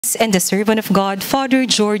and the servant of God, Father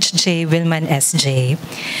George J. Willmann, S.J.,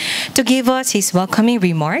 to give us his welcoming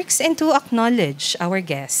remarks and to acknowledge our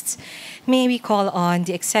guests. May we call on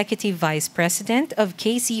the Executive Vice President of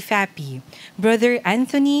KC-FAPI, Brother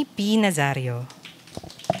Anthony P. Nazario.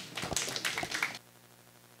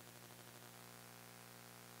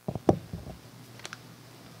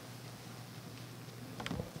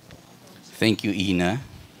 Thank you, Ina.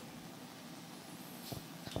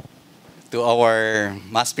 To our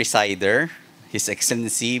Mass Presider, His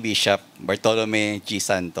Excellency Bishop Bartolome G.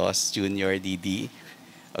 Santos, Jr. DD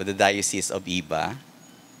of the Diocese of Iba.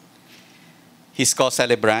 His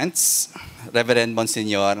co-celebrants, Reverend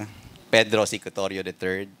Monsignor Pedro Sicotorio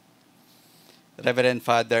III, Reverend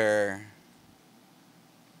Father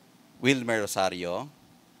Wilmer Rosario,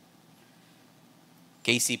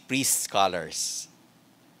 KC Priest Scholars,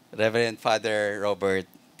 Reverend Father Robert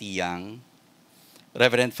T. Yang,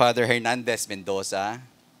 Reverend Father Hernandez Mendoza,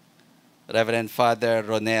 Reverend Father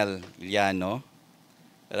Ronel Iliano,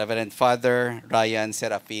 Reverend Father Ryan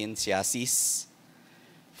Serafin Siasis,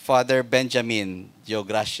 Father Benjamin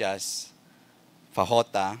Diogracias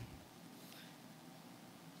Fajota,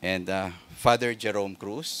 and Father Jerome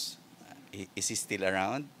Cruz. Is he still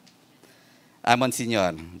around?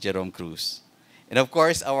 Monsignor Jerome Cruz. And of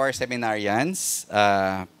course, our seminarians,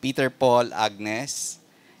 Peter Paul Agnes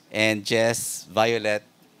and Jess Violet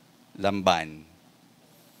Lamban.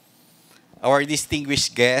 Our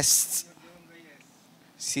distinguished guests,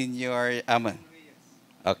 Senior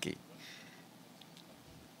okay.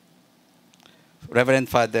 Reverend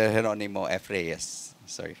Father Geronimo F. Reyes.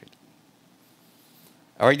 Sorry for that.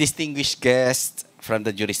 Our distinguished guests from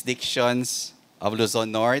the jurisdictions of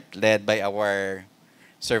Luzon North, led by our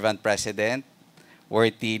servant president,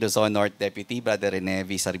 worthy Luzon North Deputy, Brother Rene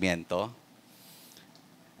V. Sarmiento.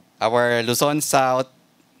 Our Luzon South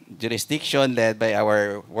jurisdiction, led by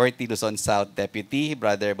our worthy Luzon South Deputy,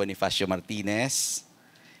 Brother Bonifacio Martinez.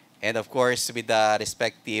 And of course, with the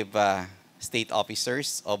respective state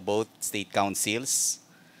officers of both state councils.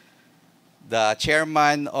 The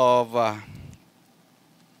chairman of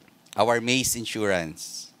our Maize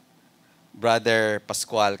Insurance, Brother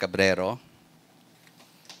Pascual Cabrero.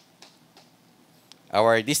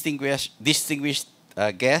 Our distinguished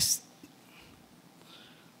guests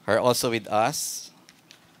are also with us.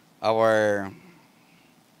 Our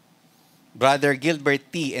Brother Gilbert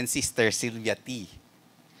T. and Sister Sylvia T.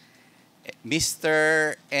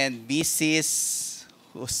 Mr. and Mrs.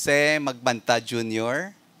 Jose Magbanta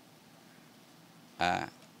Jr.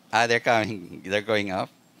 They're going up.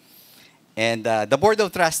 And the Board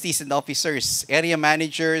of Trustees and Officers, area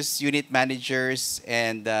managers, unit managers,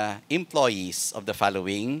 and employees of the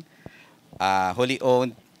following wholly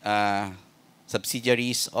owned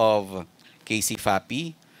subsidiaries of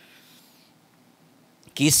KC-FAPI,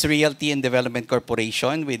 Keys Realty and Development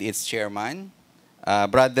Corporation with its chairman,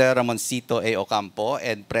 Brother Ramoncito A. Ocampo,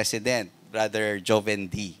 and President, Brother Joven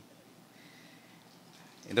D.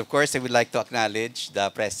 And of course, I would like to acknowledge the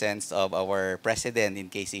presence of our president in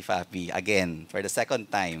KC-FAPI, again, for the second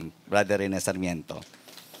time, Brother Rene Sarmiento.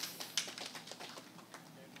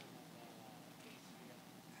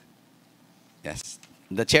 Yes.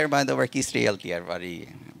 The chairman of our Keys Realty,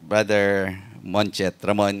 Brother Monchet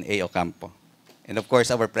Ramon A. Ocampo. And of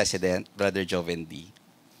course, our president, Brother Joven D.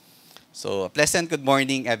 So, a pleasant good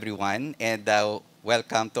morning, everyone, and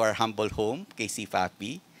welcome to our humble home,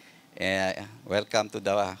 KC-FAPI. Welcome to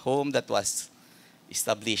the home that was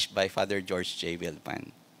established by Father George J.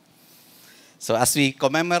 Willmann. So as we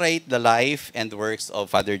commemorate the life and works of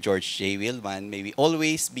Father George J. Willmann, may we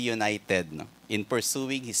always be united in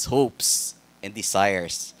pursuing his hopes and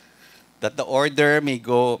desires, that the order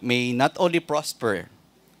may not only prosper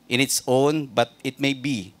in its own, but it may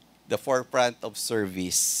be the forefront of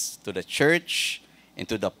service to the church and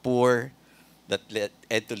to the poor,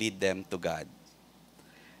 and to lead them to God.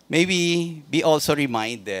 May we be also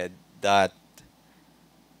reminded that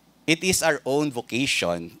it is our own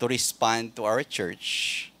vocation to respond to our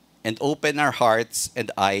church and open our hearts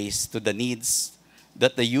and eyes to the needs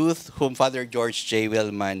that the youth whom Father George J.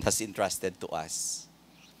 Willmann has entrusted to us.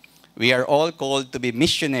 We are all called to be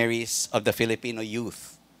missionaries of the Filipino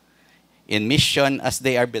youth, in mission as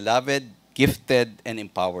they are beloved, gifted, and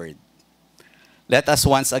empowered. Let us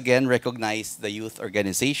once again recognize the youth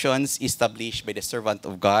organizations established by the servant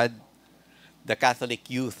of God, the Catholic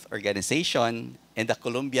Youth Organization, and the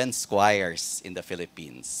Columbian Squires in the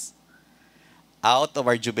Philippines. Out of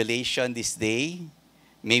our jubilation this day,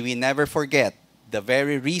 may we never forget the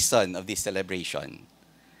very reason of this celebration,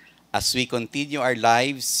 as we continue our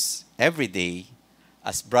lives every day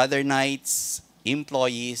as brother knights,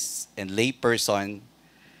 employees, and layperson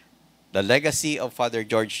The legacy of Father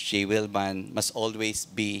George J. Willmann must always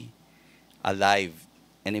be alive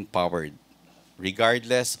and empowered.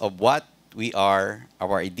 Regardless of what we are,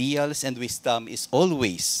 our ideals and wisdom is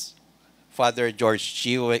always Father George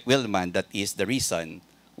G. Willmann. That is the reason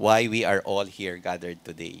why we are all here gathered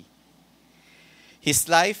today. His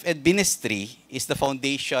life and ministry is the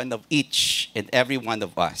foundation of each and every one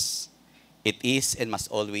of us. It is and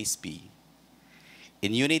must always be.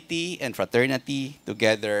 In unity and fraternity,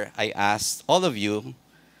 together, I ask all of you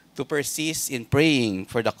to persist in praying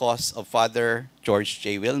for the cause of Father George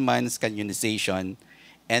J. Willmann's canonization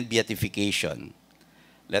and beatification.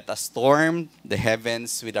 Let us storm the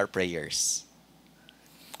heavens with our prayers.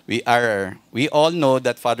 We all know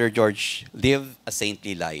that Father George lived a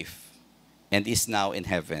saintly life and is now in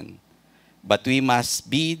heaven. But we must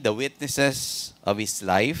be the witnesses of his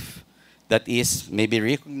life that is may be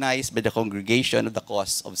recognized by the congregation of the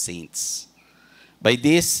cause of saints. By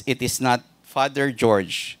this, it is not Father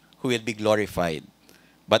George who will be glorified,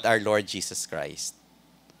 but our Lord Jesus Christ.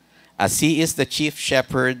 As he is the chief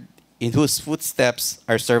shepherd in whose footsteps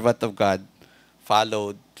our servant of God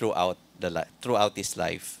followed throughout his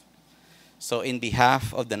life. So in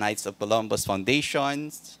behalf of the Knights of Columbus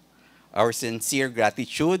Foundations, our sincere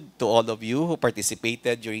gratitude to all of you who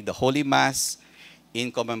participated during the Holy Mass in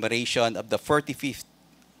commemoration of the 45th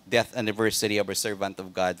death anniversary of our servant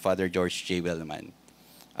of God, Father George J. Willmann,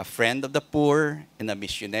 a friend of the poor and a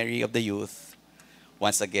missionary of the youth.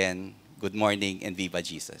 Once again, good morning and Viva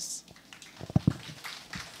Jesus.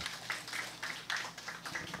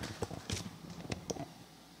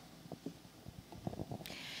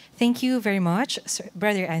 Thank you very much,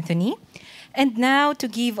 Brother Anthony. And now, to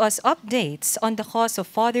give us updates on the cause of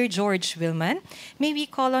Father George Willmann, may we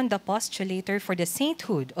call on the postulator for the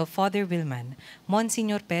sainthood of Father Willmann,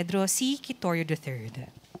 Monsignor Pedro C. Quitorio III.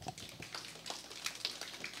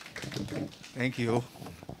 Thank you.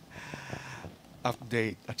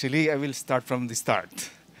 Update. Actually, I will start from the start.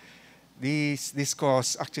 This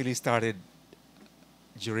cause actually started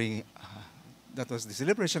during, that was the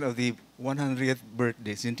celebration of the 100th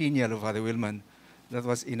birthday, centennial of Father Willmann. That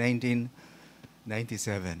was in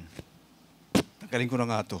 1997. Tanggalin ko na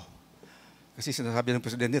nga to. Kasi sinasabi ng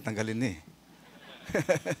presidente, tanggalin na eh.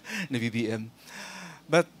 Na BBM.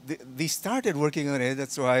 But they started working on it.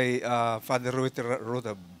 That's why Father Reuter wrote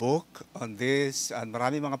a book on this and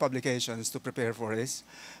marami mga publications to prepare for this.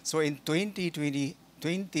 So in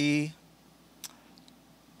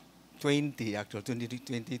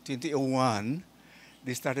 2021,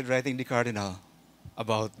 they started writing the Cardinal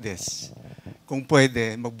about this. Kung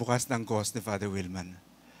pwede, magbukas ng cause ni Father Willmann.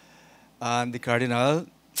 And the Cardinal,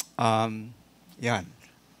 yan,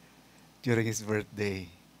 during his birthday.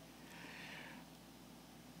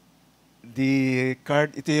 The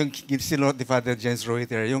card, ito yung sinuot ni Father James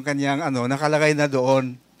Reuter. Yung kanyang, nakalagay na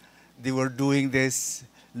doon, they were doing this,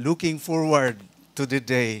 looking forward to the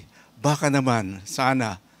day. Baka naman,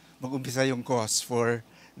 sana, mag-umpisa yung cause for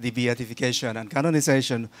the beatification and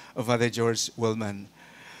canonization of Father George Willmann.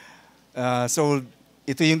 So,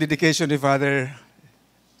 ito yung dedication ni Father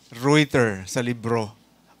Reuter sa libro.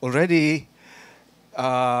 Already,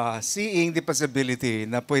 seeing the possibility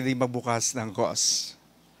na pwedeng magbukas ng cause.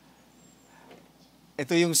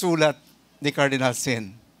 Ito yung sulat ni Cardinal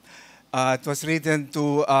Sin. It was written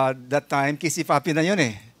to, that time, kisi Papi na yun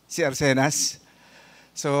si Arsenas.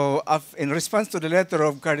 So, in response to the letter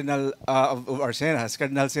of Cardinal of Arsenas,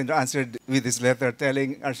 Cardinal Sin answered with this letter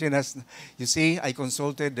telling Arsenas, you see, I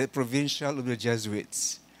consulted the provincial of the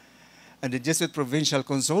Jesuits. And the Jesuit provincial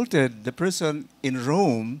consulted the person in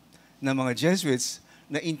Rome na mga Jesuits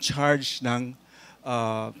na in charge ng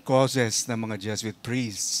causes ng mga Jesuit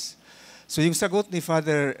priests. So yung sagot ni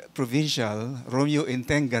Father Provincial, Romeo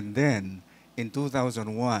Intengan then, in 2001,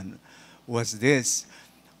 was this: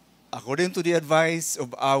 according to the advice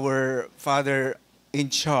of our Father in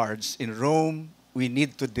charge in Rome, we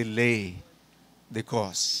need to delay the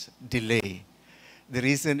cause. Delay. The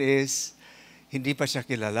reason is, hindi pa siya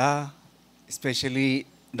kilala, especially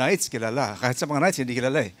Knights kilala. Kahit sa mga Knights, hindi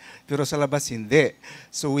kilala eh. Pero sa labas, hindi.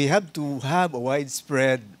 So we have to have a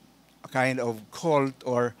widespread kind of cult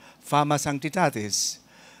or fama sanctitatis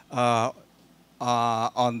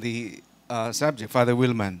on the subject, Father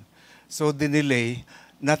Willmann. So the delay,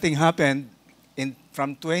 nothing happened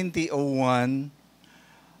from 2001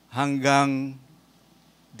 hanggang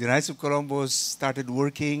the Knights of Columbus started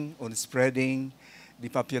working on spreading the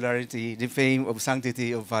popularity, the fame of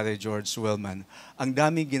sanctity of Father George Willmann. Ang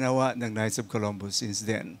daming ginawa ng Knights of Columbus since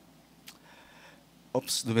then.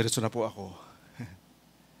 Oops, dumiretso na po ako.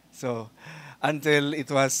 So, until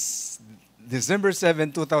it was December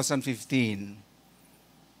 7, 2015,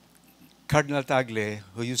 Cardinal Tagle,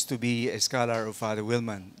 who used to be a scholar of Father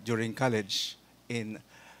Willmann during college in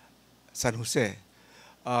San Jose,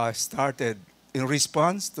 started in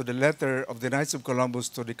response to the letter of the Knights of Columbus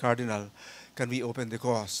to the Cardinal, can we open the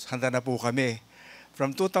cause? Handa na po kami.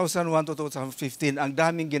 From 2001 to 2015, ang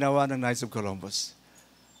daming ginawa ng Knights of Columbus.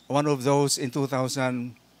 One of those in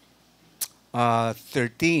 2013,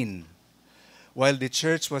 while the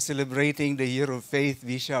church was celebrating the Year of Faith,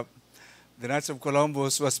 Bishop, the Knights of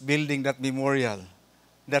Columbus was building that memorial,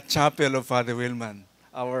 that chapel of Father Willmann,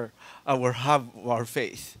 our hub of our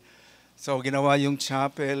faith. So ginawa yung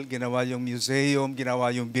chapel, ginawa yung museum, ginawa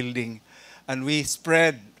yung building. And we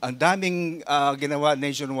spread, ang daming ginawa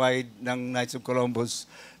nationwide ng Knights of Columbus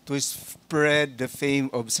to spread the fame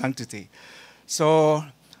of sanctity. So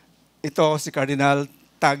ito si Cardinal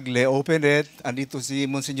Tagle opened it. Andito si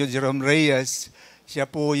Monsignor Jerome Reyes. Siya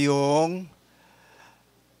po yung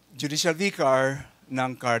Judicial Vicar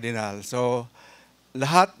ng Cardinal. So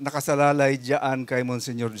lahat nakasalalay diyan kay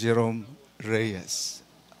Monsignor Jerome Reyes.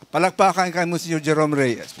 Palakpakan kay Monsignor Jerome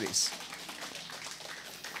Reyes, please.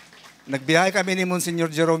 Nagbiyahe kami ni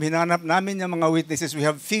Monsignor Jerome, hinanap namin yung mga witnesses. We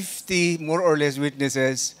have 50 more or less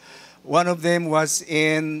witnesses. One of them was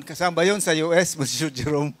kasama yun sa US, Monsignor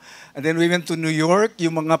Jerome. And then we went to New York,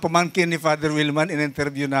 yung mga pamangkin ni Father Willmann,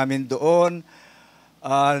 in-interview namin doon.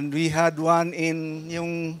 And we had one in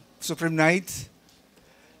yung Supreme Night.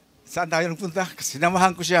 Saan tayo nagpunta? Kasi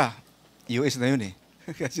sinamahan ko siya. US na yun eh.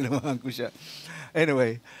 Kasi sinamahan ko siya.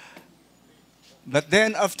 Anyway, but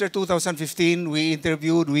then after 2015, we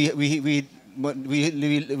interviewed, we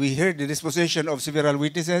heard the disposition of several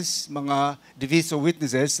witnesses, mga diviso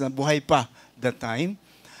witnesses na buhay pa that time.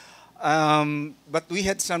 But we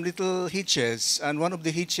had some little hitches, and one of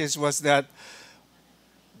the hitches was that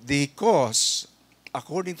the cause,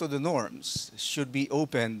 according to the norms, should be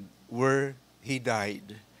opened where he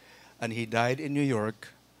died. And he died in New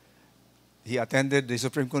York. He attended the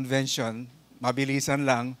Supreme Convention. Mabilisan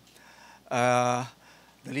lang.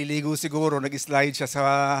 Naliligo siguro, nag-slide siya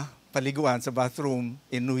sa paliguan, sa bathroom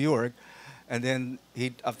in New York. And then,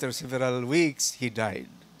 after several weeks, he died.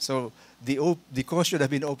 So, the cause should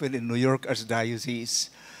have been opened in New York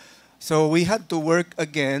Archdiocese. So, we had to work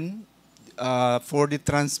again for the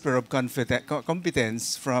transfer of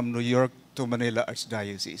competence from New York to Manila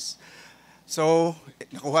Archdiocese. So,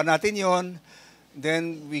 nakuha natin yon.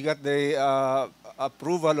 Then, we got the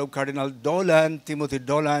approval of Cardinal Dolan, Timothy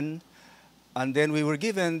Dolan, and then we were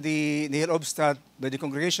given the nihil obstat by the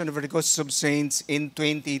Congregation of the Causes of Saints in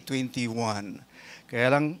 2021. Kaya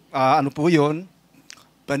lang, ano po yun?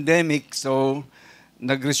 Pandemic, so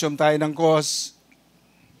nag-resume tayo ng cause.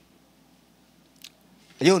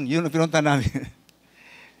 Ayun, yun ang pinunta namin.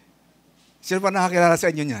 Sino pa nakakilala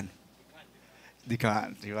sa inyo niyan?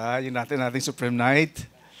 Dikan, di ba? Yung nating Supreme Night.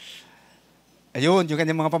 Ayun, yung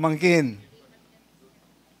kanyang mga pamangkin.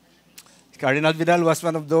 Cardinal Vidal was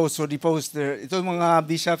one of those who deposed there. Ito yung mga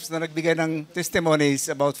bishops na nagbigay ng testimonies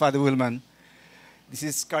about Father Willmann. This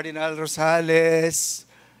is Cardinal Rosales,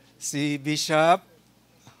 si Bishop,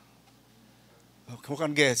 who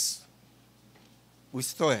can guess?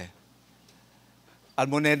 Wisto eh.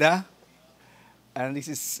 Almoneda. And this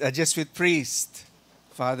is a Jesuit priest,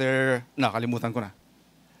 Father, nakalimutan ko na.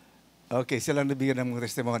 Okay, silang nabigyan ng mga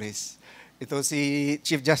testimonies. Ito si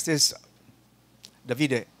Chief Justice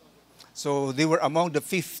Davide. So they were among the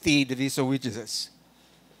 50 diviso witnesses.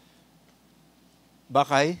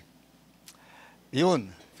 Bakay?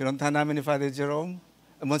 Yun, pinuntahan namin ni Father Jerome,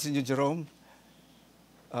 Monsignor Jerome.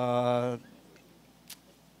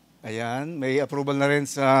 Ayan, may approval na rin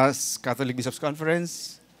sa Catholic Bishops'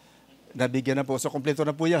 Conference. Nabigyan na po. So, kompleto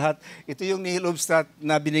na po lahat. Ito yung nihil obstat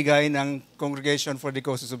na binigay ng Congregation for the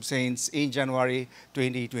Causes of Saints in January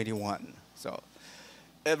 2021. So,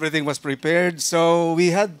 everything was prepared. So,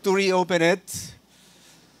 we had to reopen it.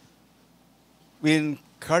 When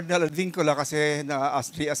Cardinal Advincula kasi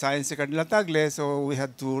na-reassign si Cardinal Tagle, so we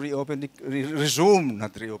had to resume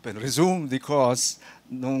the cause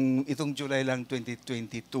nung itong July lang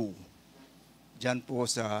 2022. Diyan po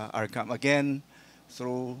sa Arkham. Again,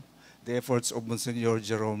 through the efforts of Monsignor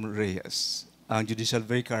Jerome Reyes, ang Judicial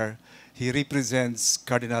Vicar. He represents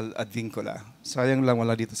Cardinal Advincula. Sayang lang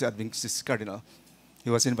wala dito si Cardinal.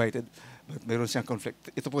 He was invited, but meron siyang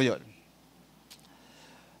conflict. Ito po yun.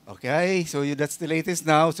 Okay, so that's the latest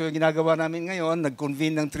now. So yung ginagawa namin ngayon,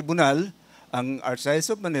 nag-convene ng tribunal, ang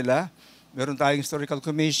Archdiocese of Manila. Meron tayong historical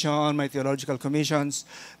commission, may theological commissions.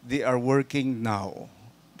 They are working now.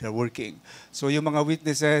 They're working. So yung mga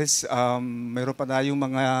witnesses, meron pa tayong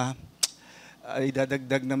mga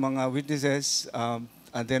idadagdag na mga witnesses.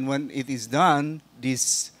 And then when it is done,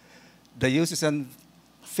 this diocesan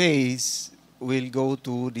phase will go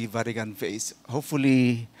to the Vatican phase.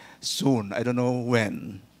 Hopefully soon. I don't know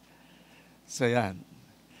when. So yan.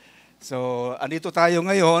 So andito tayo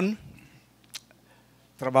ngayon.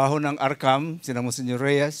 Trabaho ng ARCAM, sina Monsignor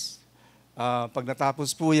Reyes. Pag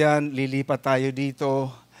natapos po yan, lilipat tayo dito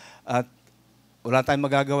at wala tayong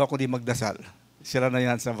magagawa kundi magdasal. Sila na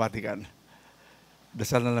yan sa Vatican.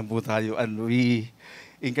 Dasal na lang po tayo. And we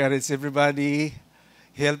encourage everybody,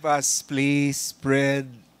 help us please spread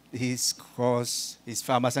His cause, His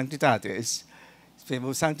Fama Sanctitatis, His fame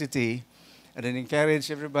of sanctity, and then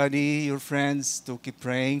encourage everybody, your friends, to keep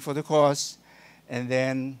praying for the cause, and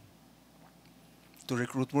then to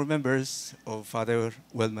recruit more members of Father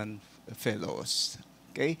Willmann Fellows.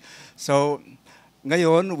 Okay? So,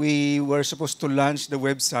 ngayon, we were supposed to launch the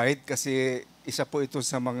website kasi isa po ito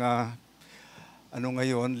sa mga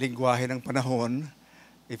ngayon, lingwahe ng panahon.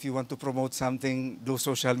 If you want to promote something, do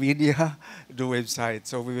social media, do website.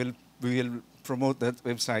 So we will promote that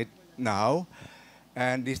website now.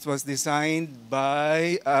 And this was designed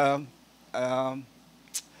by how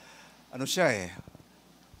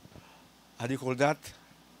do you call that?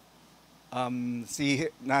 Si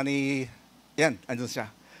Nani, yan, andun siya.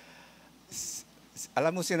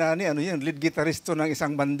 Alam mo si Nani, lead guitarist to ng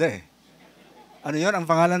isang banda eh. Ano yun, ang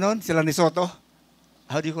pangalan nun? Sila ni Soto?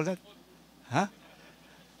 How do you call that? Ha?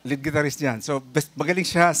 Lead guitarist yan. So, magaling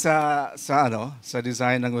siya sa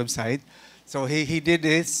design ng website. So, he did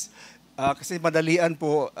this. Kasi madalian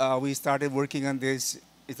po, we started working on this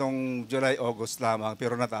itong July, August lamang.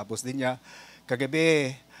 Pero natapos din niya.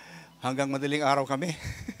 Kagabi, hanggang madaling araw kami.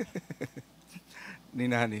 Ni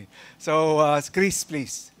Nani. So, Chris,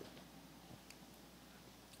 please.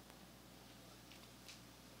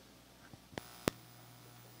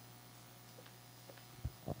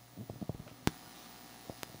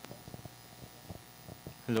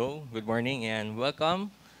 Hello, good morning, and welcome.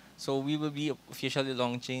 So we will be officially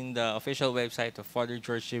launching the official website of Father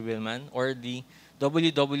George J. Willmann, or the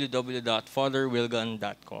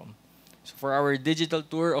www.fatherwilgan.com. So for our digital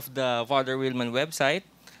tour of the Father Willmann website,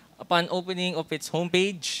 upon opening of its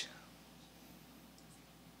homepage,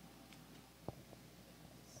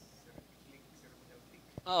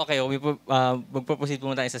 magpo-proceed po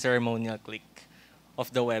muna tayo sa ceremonial click of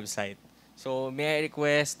the website. So may I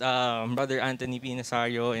request Brother Anthony P.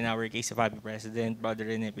 Nazario, in our case, Fabi President, Brother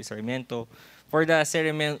Rene P. Sarmiento, for the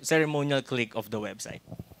ceremonial click of the website.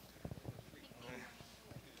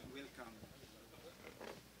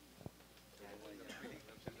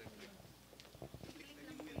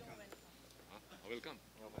 Welcome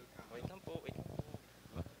po.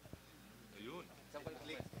 Ayun. Sample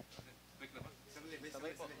click. Click naman.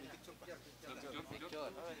 Sabay po. Picture. 1,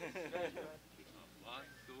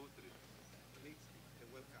 2, 3.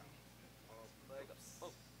 Welcome. Oh.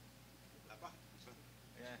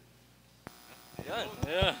 Yeah. Yan.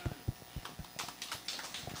 Yeah.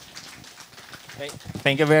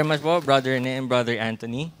 Thank you very much po, Brother Ne and Brother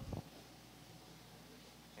Anthony.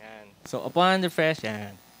 Yan. So upon refresh,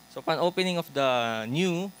 yan. So upon opening of the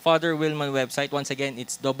new Father Willmann website, once again,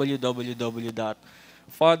 it's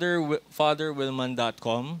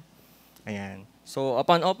www.fatherwillmann.com. Ayan. So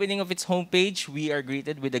upon opening of its homepage, we are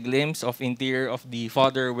greeted with a glimpse of interior of the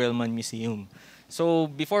Father Willmann Museum. So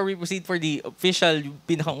before we proceed for the official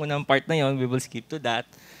pinakaunang part na yon, we will skip to that.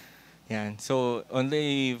 Yan. So on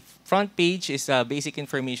the front page is basic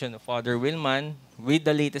information of Father Willmann with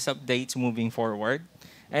the latest updates moving forward.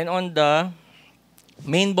 And on the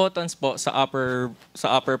main buttons po sa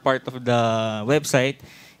upper part of the website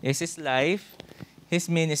is his life, his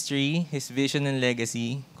ministry, his vision and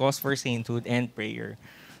legacy, cause for sainthood, and prayer.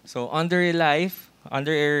 So under his life,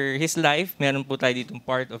 meron po tayo ditong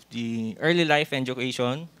part of the early life and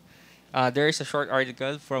education. There is a short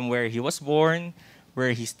article from where he was born,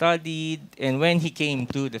 where he studied, and when he came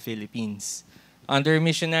to the Philippines. Under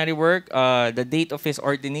missionary work, the date of his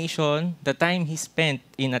ordination, the time he spent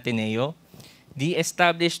in Ateneo, the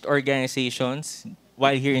established organizations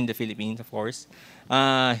while here in the Philippines, of course,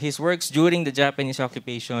 his works during the Japanese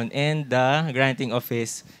occupation, and the granting of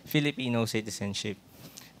his Filipino citizenship.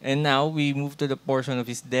 And now we move to the portion of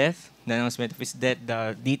his death, the announcement of his death,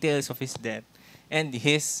 the details of his death, and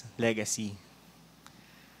his legacy.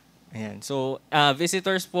 Ayan. So,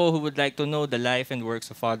 visitors po who would like to know the life and works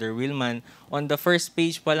of Father Willmann, on the first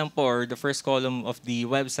page pa lang po, or the first column of the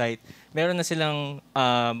website, meron na silang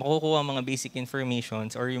makukuha mga basic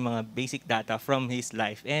informations or yung mga basic data from his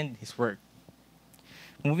life and his work.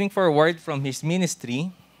 Moving forward from his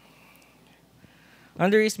ministry,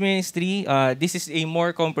 under his ministry, this is a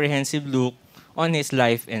more comprehensive look on his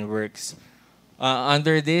life and works.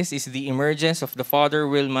 Under this is the emergence of the Father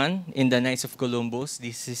Willmann in the Knights of Columbus.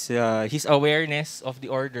 This is his awareness of the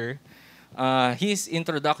order, his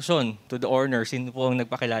introduction to the order, sino po ang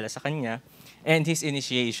nagpakilala sa kanya, and his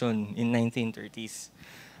initiation in 1930s.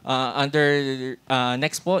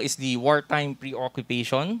 Next po is the wartime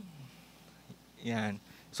preoccupation. Yan.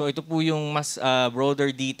 So ito po yung mas broader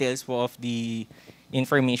details po of the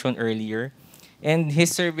information earlier. And his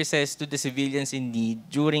services to the civilians in need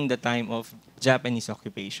during the time of Japanese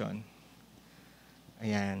occupation.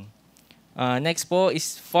 Ayan. Next po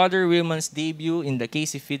is Father Willmann's debut in the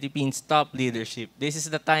KC Philippines top leadership. This is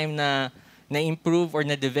the time na na-improve or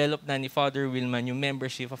na-develop na ni Father Willmann yung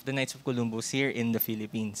membership of the Knights of Columbus here in the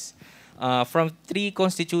Philippines. From 3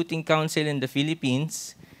 constituting council in the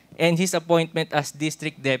Philippines and his appointment as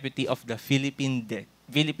district deputy of the Philippine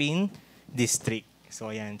district. So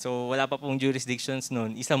ayan. So wala pa pong jurisdictions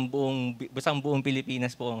noon. Isang buong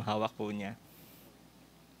Pilipinas po ang hawak po niya.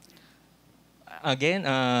 Again,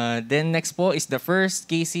 then next po is the first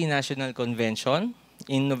KC National Convention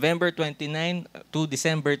in November 29 to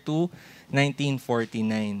December 2,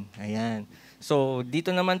 1949. Ayan. So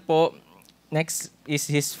dito naman po, next is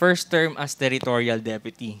his first term as territorial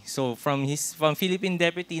deputy. So from Philippine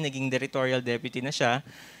deputy, naging territorial deputy na siya.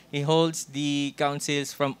 He holds the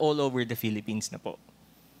councils from all over the Philippines na po.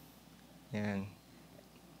 Yan.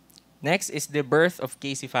 Next is the birth of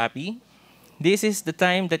KC FAPI. This is the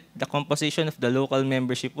time that the composition of the local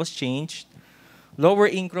membership was changed.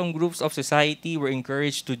 Lower income groups of society were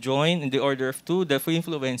encouraged to join in the order to the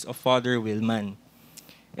influence of Father Willmann.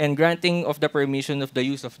 And granting of the permission of the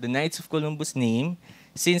use of the Knights of Columbus name,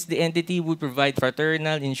 since the entity would provide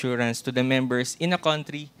fraternal insurance to the members in a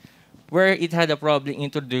country where it had a problem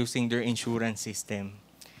introducing their insurance system.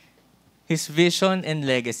 His vision and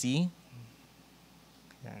legacy,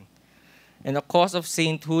 and the cause of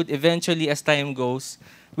sainthood, eventually as time goes,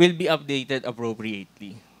 will be updated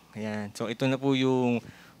appropriately. Ayan. So ito na po yung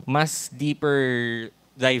mas deeper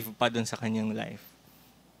dive pa dun sa kanyang life.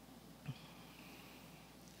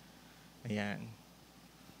 Ayan.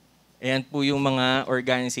 Ayan po yung mga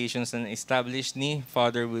organizations na established ni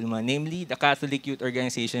Father Willmann, namely the Catholic Youth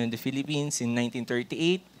Organization in the Philippines in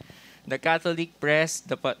 1938, the Catholic Press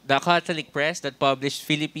that published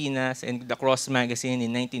Filipinas and the Cross magazine in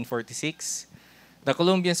 1946, the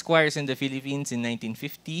Colombian Squires in the Philippines in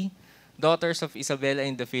 1950, Daughters of Isabela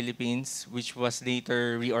in the Philippines, which was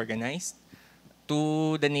later reorganized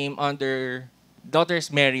to the name under Daughters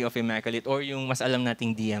Mary of Immaculate, or yung mas alam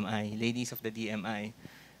nating DMI, Ladies of the DMI.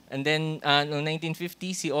 And then, noong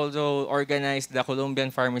 1950s, he also organized the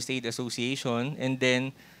Colombian Farmers Aid Association and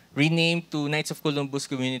then renamed to Knights of Columbus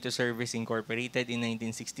Community Service Incorporated in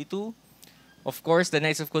 1962. Of course, the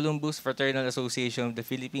Knights of Columbus Fraternal Association of the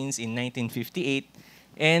Philippines in 1958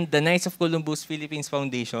 and the Knights of Columbus Philippines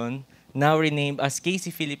Foundation, now renamed as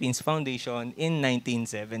KC Philippines Foundation in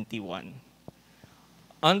 1971.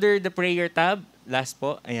 Under the prayer tab, last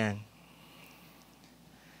po, ayan.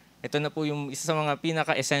 Ito na po yung isa sa mga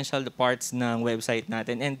pinaka-essential parts ng website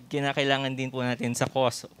natin and kinakailangan din po natin sa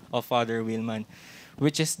cause of Father Willmann,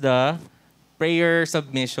 which is the prayer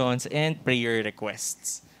submissions and prayer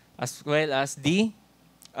requests, as well as the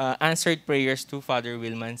answered prayers to Father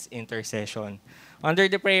Willmann's intercession. Under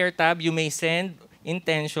the prayer tab, you may send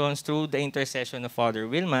intentions through the intercession of Father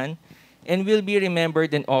Willmann and will be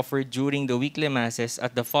remembered and offered during the weekly masses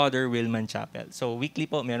at the Father Willmann Chapel. So weekly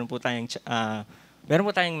po, meron po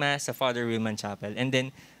tayong mass sa Father Willmann Chapel. And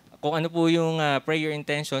then, kung ano po yung prayer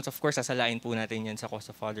intentions, of course, sasalain po natin yan sa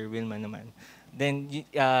cause of Father Willmann naman. Then,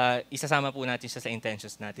 isasama po natin siya sa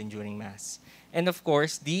intentions natin during Mass. And of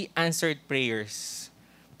course, the answered prayers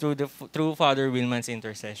through Father Willmann's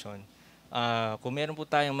intercession. Kung meron po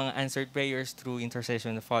tayong mga answered prayers through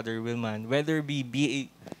intercession of Father Willmann, whether be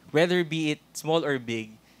it small or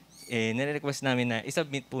big, nire-request namin na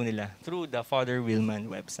isubmit po nila through the Father Willmann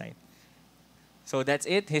website. So that's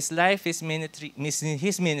it. His life, his ministry,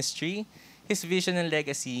 his vision and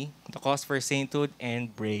legacy, the cause for sainthood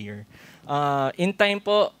and prayer. In time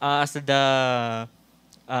po, as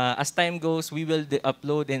time goes, we will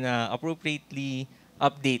upload and appropriately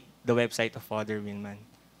update the website of Father Willmann.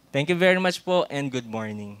 Thank you very much po and good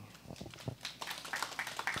morning.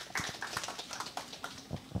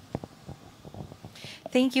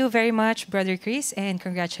 Thank you very much, Brother Chris, and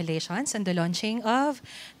congratulations on the launching of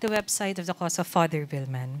the website of the cause of Father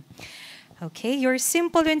Willmann. Okay, you're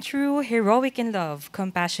simple and true, heroic in love,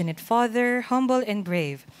 compassionate father, humble and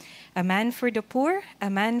brave, a man for the poor, a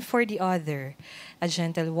man for the other, a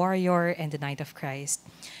gentle warrior and the knight of Christ.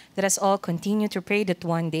 Let us all continue to pray that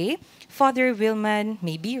one day Father Willmann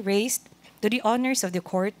may be raised to the honors of the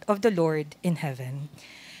court of the Lord in heaven.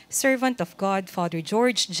 Servant of God, Father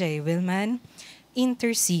George J. Willmann,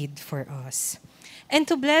 intercede for us. And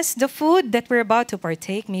to bless the food that we're about to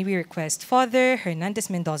partake, may we request Father Hernandez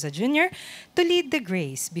Mendoza Jr. to lead the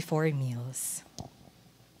grace before meals.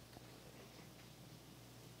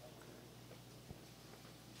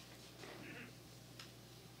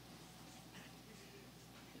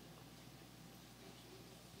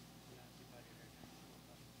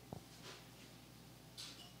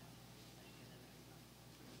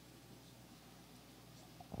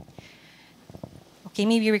 Okay,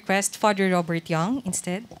 may we request Father Robert Young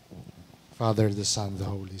instead? Father, the Son, the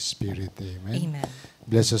Holy Spirit. Amen. Amen.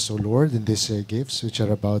 Bless us, O Lord, in these gifts which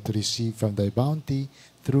are about to receive from thy bounty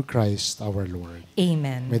through Christ our Lord.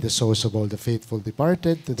 Amen. May the souls of all the faithful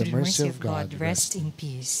departed to the Through mercy of God rest in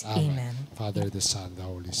peace. Amen. Father, the Son, the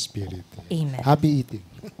Holy Spirit. Amen. Happy eating.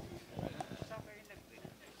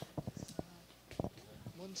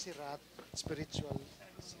 Montserrat, spiritual.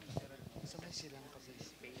 Samay sila.